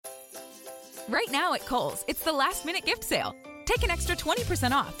Right now at Kohl's, it's the last-minute gift sale. Take an extra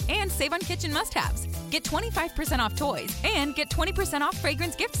 20% off and save on kitchen must-haves. Get 25% off toys and get 20% off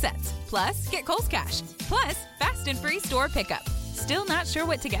fragrance gift sets. Plus, get Kohl's Cash. Plus, fast and free store pickup. Still not sure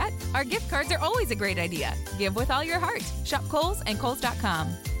what to get? Our gift cards are always a great idea. Give with all your heart. Shop Kohl's and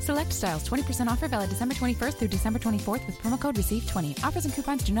Kohl's.com. Select styles, 20% offer valid December 21st through December 24th with promo code RECEIVE20. Offers and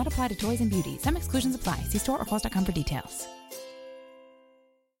coupons do not apply to toys and beauty. Some exclusions apply. See store or Kohl's.com for details.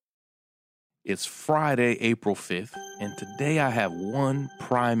 It's Friday, April 5th, and today I have one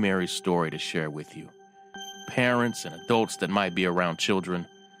primary story to share with you. Parents and adults that might be around children,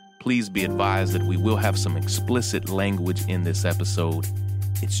 please be advised that we will have some explicit language in this episode.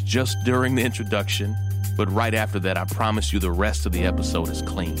 It's just during the introduction, but right after that, I promise you the rest of the episode is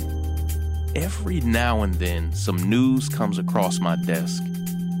clean. Every now and then, some news comes across my desk,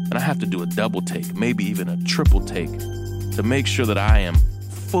 and I have to do a double take, maybe even a triple take, to make sure that I am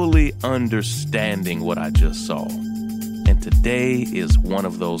fully understanding what I just saw. And today is one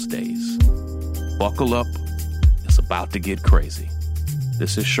of those days. Buckle up, it's about to get crazy.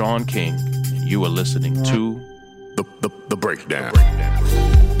 This is Sean King, and you are listening to The Breakdown. The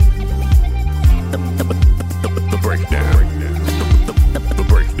Breakdown. The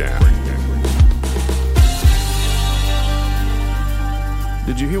Breakdown.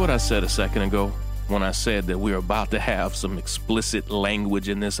 Did you hear what I said a second ago when I said that we're about to have some explicit language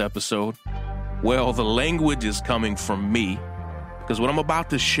in this episode? Well, the language is coming from me, because what I'm about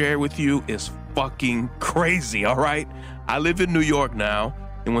to share with you is fucking crazy, all right? I live in New York now,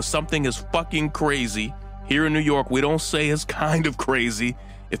 and when something is fucking crazy, here in New York, we don't say it's kind of crazy.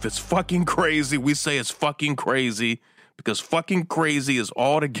 If it's fucking crazy, we say it's fucking crazy, because fucking crazy is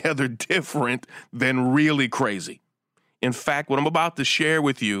altogether different than really crazy. In fact, what I'm about to share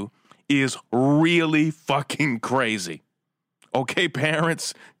with you is really fucking crazy. Okay,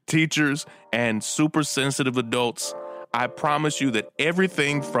 parents, teachers, and super sensitive adults, I promise you that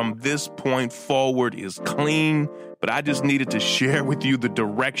everything from this point forward is clean, but I just needed to share with you the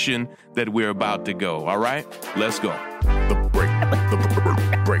direction that we're about to go. All right, let's go. The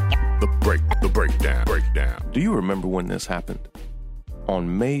breakdown. Do you remember when this happened?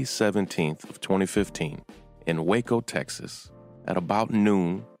 On May 17th of 2015, in Waco, Texas, at about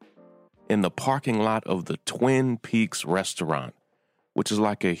noon, in the parking lot of the Twin Peaks restaurant, which is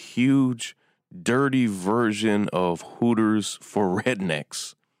like a huge, dirty version of Hooters for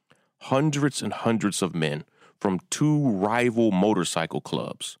rednecks, hundreds and hundreds of men from two rival motorcycle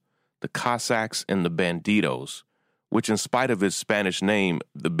clubs, the Cossacks and the Bandidos, which in spite of its Spanish name,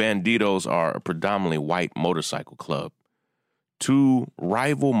 the Bandidos are a predominantly white motorcycle club. Two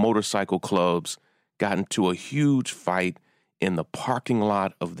rival motorcycle clubs got into a huge fight in the parking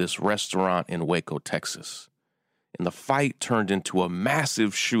lot of this restaurant in Waco, Texas. And the fight turned into a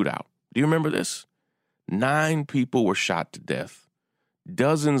massive shootout. Do you remember this? 9 people were shot to death.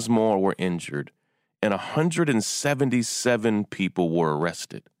 Dozens more were injured. And 177 people were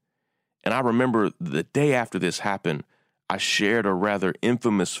arrested. And I remember the day after this happened, I shared a rather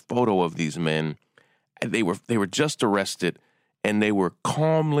infamous photo of these men. They were just arrested, and they were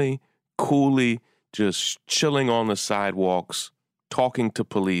calmly, coolly, just chilling on the sidewalks, talking to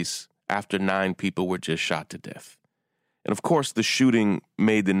police after 9 people were just shot to death. And of course, the shooting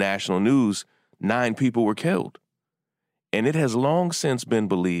made the national news. 9 people were killed. And it has long since been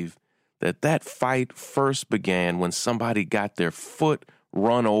believed that that fight first began when somebody got their foot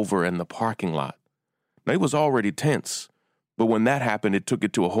run over in the parking lot. Now, it was already tense, but when that happened, it took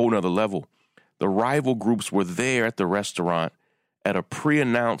it to a whole nother level. The rival groups were there at the restaurant at a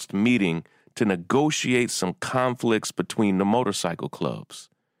pre-announced meeting to negotiate some conflicts between the motorcycle clubs.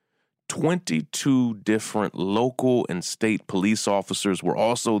 22 different local and state police officers were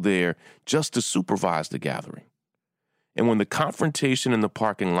also there just to supervise the gathering. And when the confrontation in the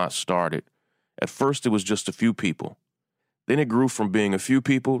parking lot started, at first it was just a few people. Then it grew from being a few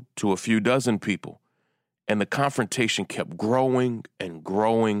people to a few dozen people. And the confrontation kept growing and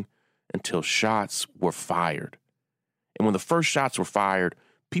growing until shots were fired. And when the first shots were fired,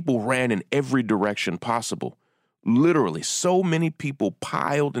 people ran in every direction possible. Literally, so many people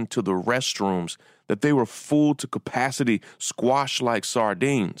piled into the restrooms that they were full to capacity, squashed like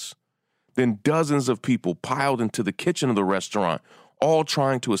sardines. Then dozens of people piled into the kitchen of the restaurant, all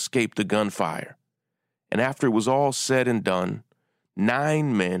trying to escape the gunfire. And after it was all said and done,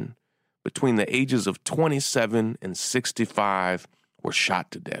 9 men between the ages of 27 and 65 were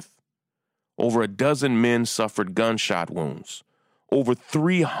shot to death. Over a dozen men suffered gunshot wounds. Over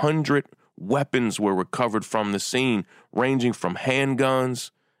 300 weapons were recovered from the scene, ranging from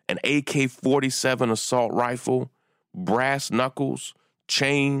handguns, an AK-47 assault rifle, brass knuckles,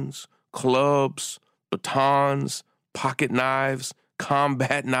 chains, clubs, batons, pocket knives,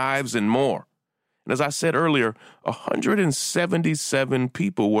 combat knives, and more. And as I said earlier, 177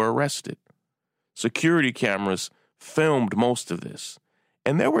 people were arrested. Security cameras filmed most of this.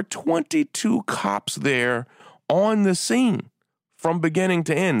 And there were 22 cops there on the scene from beginning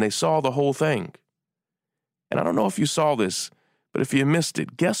to end. They saw the whole thing. And I don't know if you saw this, but if you missed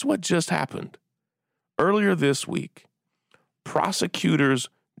it, guess what just happened? Earlier this week, prosecutors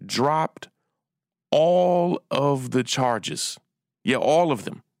dropped all of the charges. Yeah, all of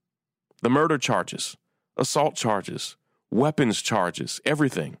them. The murder charges, assault charges, weapons charges,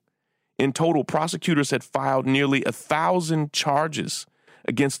 everything. In total, prosecutors had filed nearly 1,000 charges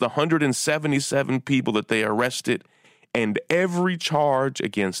against the 177 people that they arrested, and every charge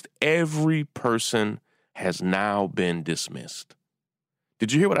against every person has now been dismissed.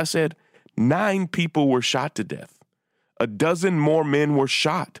 Did you hear what I said? 9 people were shot to death. 12 more men were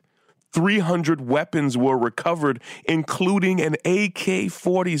shot. 300 weapons were recovered, including an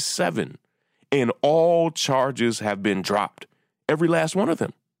AK-47, and all charges have been dropped. Every last one of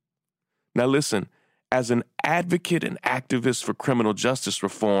them. Now listen, as an advocate and activist for criminal justice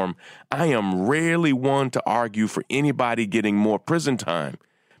reform, I am rarely one to argue for anybody getting more prison time,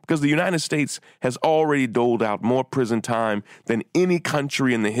 because the United States has already doled out more prison time than any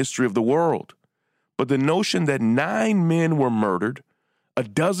country in the history of the world. But the notion that 9 men were murdered,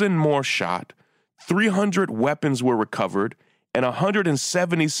 12 more shot, 300 weapons were recovered, and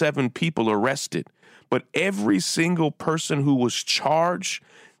 177 people arrested, but every single person who was charged,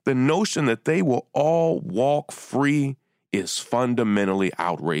 the notion that they will all walk free is fundamentally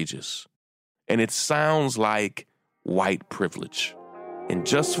outrageous. And it sounds like white privilege. And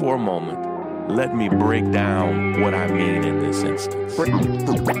just for a moment, let me break down what I mean in this instance. Break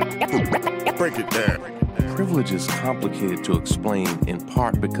it down. Privilege is complicated to explain in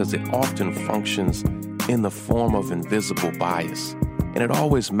part because it often functions in the form of invisible bias, and it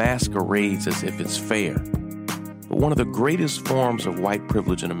always masquerades as if it's fair. But one of the greatest forms of white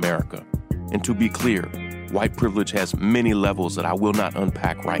privilege in America, and to be clear, white privilege has many levels that I will not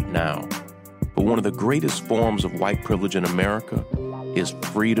unpack right now, but one of the greatest forms of white privilege in America is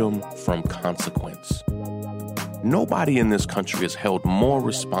freedom from consequence. Nobody in this country is held more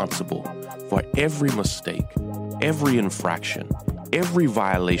responsible for every mistake, every infraction, every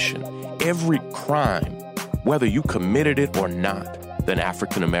violation, every crime, whether you committed it or not, than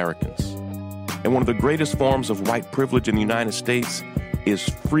African Americans. And one of the greatest forms of white privilege in the United States is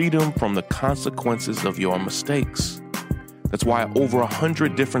freedom from the consequences of your mistakes. That's why over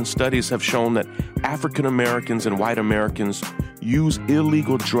 100 different studies have shown that African Americans and white Americans use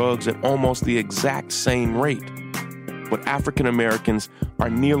illegal drugs at almost the exact same rate. But African Americans are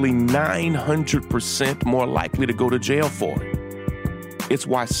nearly 900% more likely to go to jail for it. It's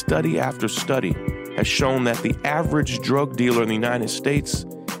why study after study has shown that the average drug dealer in the United States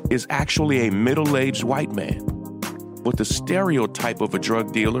is actually a middle-aged white man. But the stereotype of a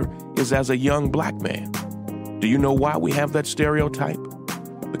drug dealer is as a young black man. Do you know why we have that stereotype?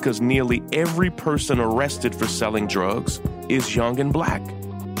 Because nearly every person arrested for selling drugs is young and black.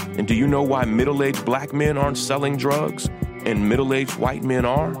 And do you know why middle-aged black men aren't selling drugs and middle-aged white men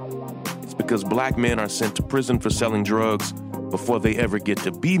are? It's because black men are sent to prison for selling drugs before they ever get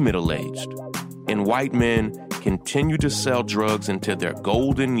to be middle-aged. And white men continue to sell drugs into their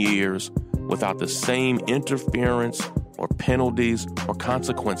golden years without the same interference or penalties or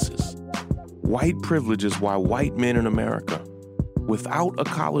consequences. White privilege is why white men in America, without a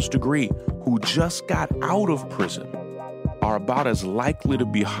college degree, who just got out of prison, are about as likely to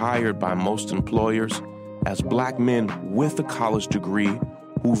be hired by most employers as black men with a college degree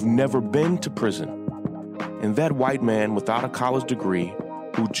who've never been to prison. And that white man without a college degree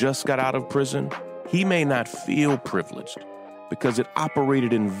who just got out of prison, he may not feel privileged because it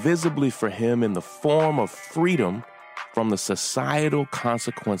operated invisibly for him in the form of freedom from the societal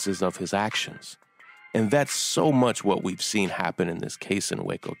consequences of his actions. And that's so much what we've seen happen in this case in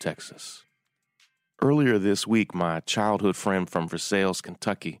Waco, Texas. Earlier this week, my childhood friend from Versailles,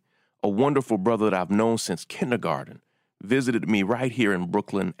 Kentucky, a wonderful brother that I've known since kindergarten, visited me right here in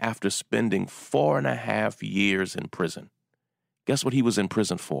Brooklyn after spending 4.5 years in prison. Guess what he was in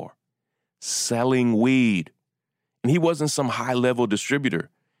prison for? Selling weed. And he wasn't some high-level distributor.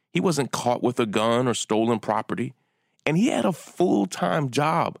 He wasn't caught with a gun or stolen property. And he had a full-time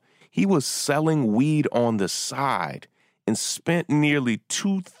job. He was selling weed on the side and spent nearly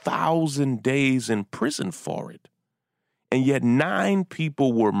 2,000 days in prison for it. And yet 9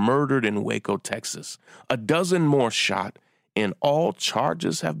 people were murdered in Waco, Texas. 12 more shot, and all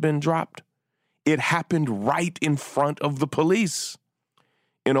charges have been dropped. It happened right in front of the police.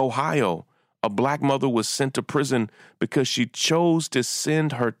 In Ohio, a black mother was sent to prison because she chose to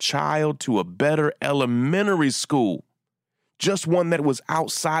send her child to a better elementary school, just one that was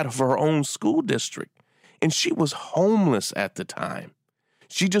outside of her own school district. And she was homeless at the time.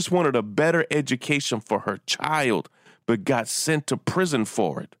 She just wanted a better education for her child, but got sent to prison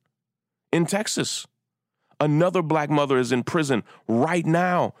for it. In Texas, another black mother is in prison right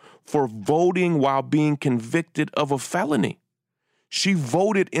now for voting while being convicted of a felony. She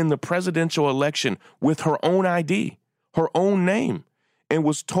voted in the presidential election with her own ID, her own name, and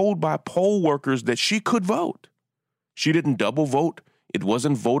was told by poll workers that she could vote. She didn't double vote. It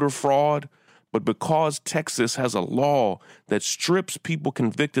wasn't voter fraud. But because Texas has a law that strips people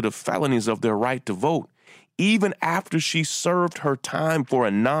convicted of felonies of their right to vote, even after she served her time for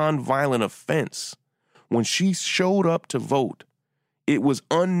a nonviolent offense, when she showed up to vote, it was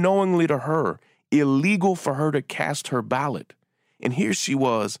unknowingly to her illegal for her to cast her ballot. And here she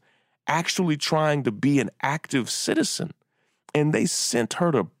was actually trying to be an active citizen, and they sent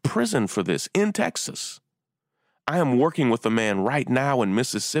her to prison for this in Texas. I am working with a man right now in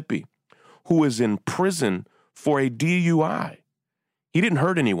Mississippi who is in prison for a DUI. He didn't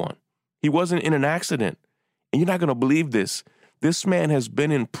hurt anyone. He wasn't in an accident. And you're not going to believe this. This man has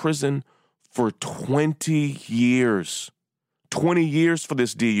been in prison for 20 years. 20 years for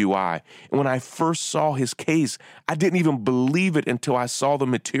this DUI. And when I first saw his case, I didn't even believe it until I saw the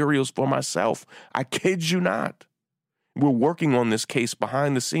materials for myself. I kid you not. We're working on this case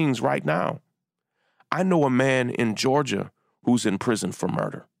behind the scenes right now. I know a man in Georgia who's in prison for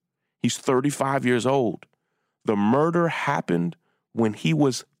murder. He's 35 years old. The murder happened when he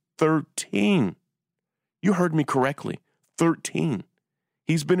was 13. You heard me correctly, 13.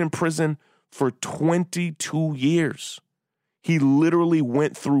 He's been in prison for 22 years. He literally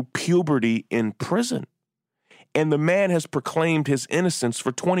went through puberty in prison. And the man has proclaimed his innocence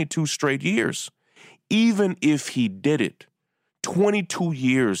for 22 straight years. Even if he did it, 22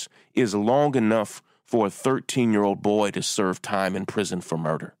 years is long enough for a 13-year-old boy to serve time in prison for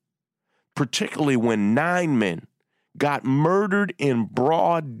murder, particularly when 9 men got murdered in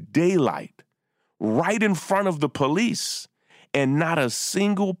broad daylight right in front of the police, and not a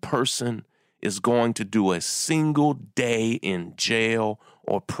single person is going to do a single day in jail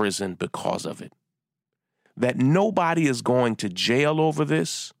or prison because of it. That nobody is going to jail over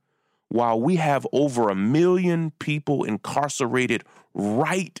this while we have over 1 million people incarcerated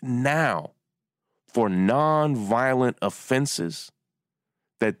right now for nonviolent offenses,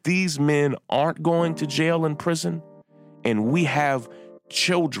 that these men aren't going to jail and prison, and we have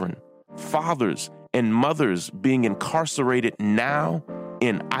children, fathers, and mothers being incarcerated now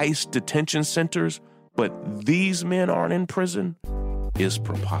in ICE detention centers, but these men aren't in prison, is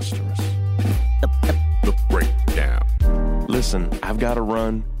preposterous. The Breakdown. Listen, I've got to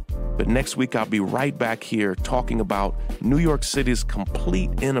run, but next week I'll be right back here talking about New York City's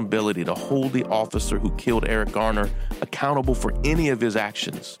complete inability to hold the officer who killed Eric Garner accountable for any of his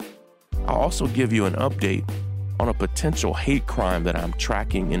actions. I'll also give you an update on a potential hate crime that I'm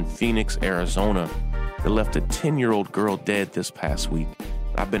tracking in Phoenix, Arizona, that left a 10-year-old girl dead this past week.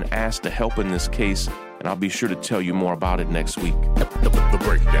 I've been asked to help in this case, and I'll be sure to tell you more about it next week. The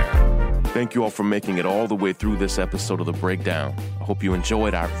Breakdown. Thank you all for making it all the way through this episode of The Breakdown. I hope you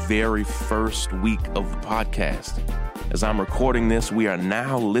enjoyed our very first week of the podcast. As I'm recording this, we are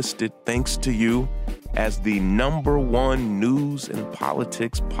now listed, thanks to you, as the #1 news and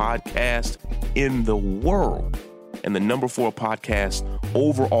politics podcast in the world, and the #4 podcast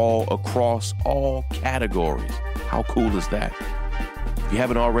overall across all categories. How cool is that? If you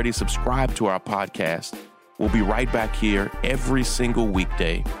haven't already subscribed to our podcast, we'll be right back here every single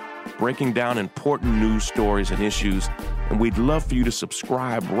weekday, breaking down important news stories and issues, and we'd love for you to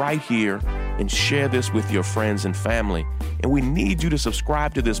subscribe right here and share this with your friends and family. And we need you to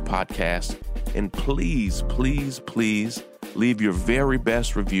subscribe to this podcast, and please, please, please leave your very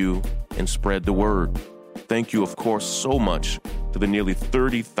best review and spread the word. Thank you, of course, so much to the nearly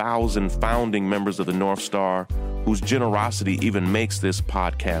 30,000 founding members of the North Star whose generosity even makes this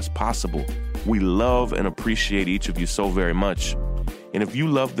podcast possible. We love and appreciate each of you so very much. And if you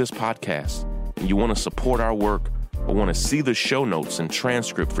love this podcast and you want to support our work or want to see the show notes and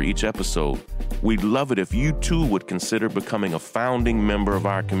transcript for each episode, we'd love it if you too would consider becoming a founding member of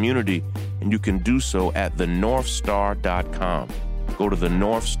our community, and you can do so at thenorthstar.com. Go to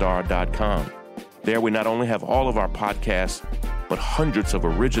thenorthstar.com. There we not only have all of our podcasts, but hundreds of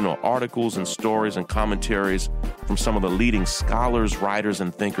original articles and stories and commentaries from some of the leading scholars, writers,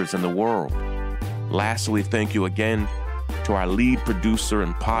 and thinkers in the world. Lastly, thank you again to our lead producer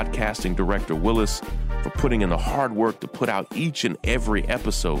and podcasting director, Willis, for putting in the hard work to put out each and every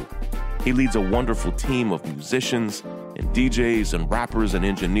episode. He leads a wonderful team of musicians and DJs and rappers and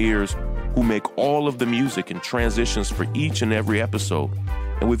engineers who make all of the music and transitions for each and every episode.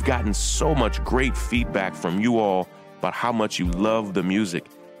 And we've gotten so much great feedback from you all about how much you love the music.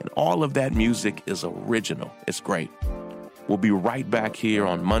 And all of that music is original. It's great. We'll be right back here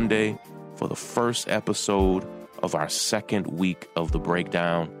on Monday for the first episode of our second week of The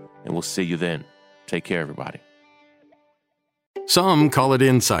Breakdown. And we'll see you then. Take care, everybody. Some call it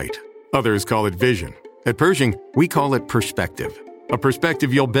insight. Others call it vision. At Pershing, we call it perspective. A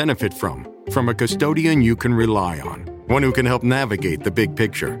perspective you'll benefit from a custodian you can rely on. One who can help navigate the big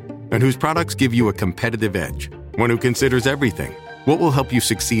picture, and whose products give you a competitive edge. One who considers everything. What will help you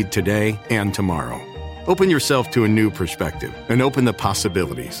succeed today and tomorrow? Open yourself to a new perspective and open the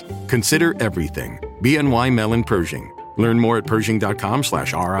possibilities. Consider everything. BNY Mellon Pershing. Learn more at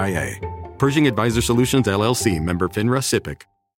Pershing.com/RIA. Pershing Advisor Solutions, LLC, member FINRA SIPC.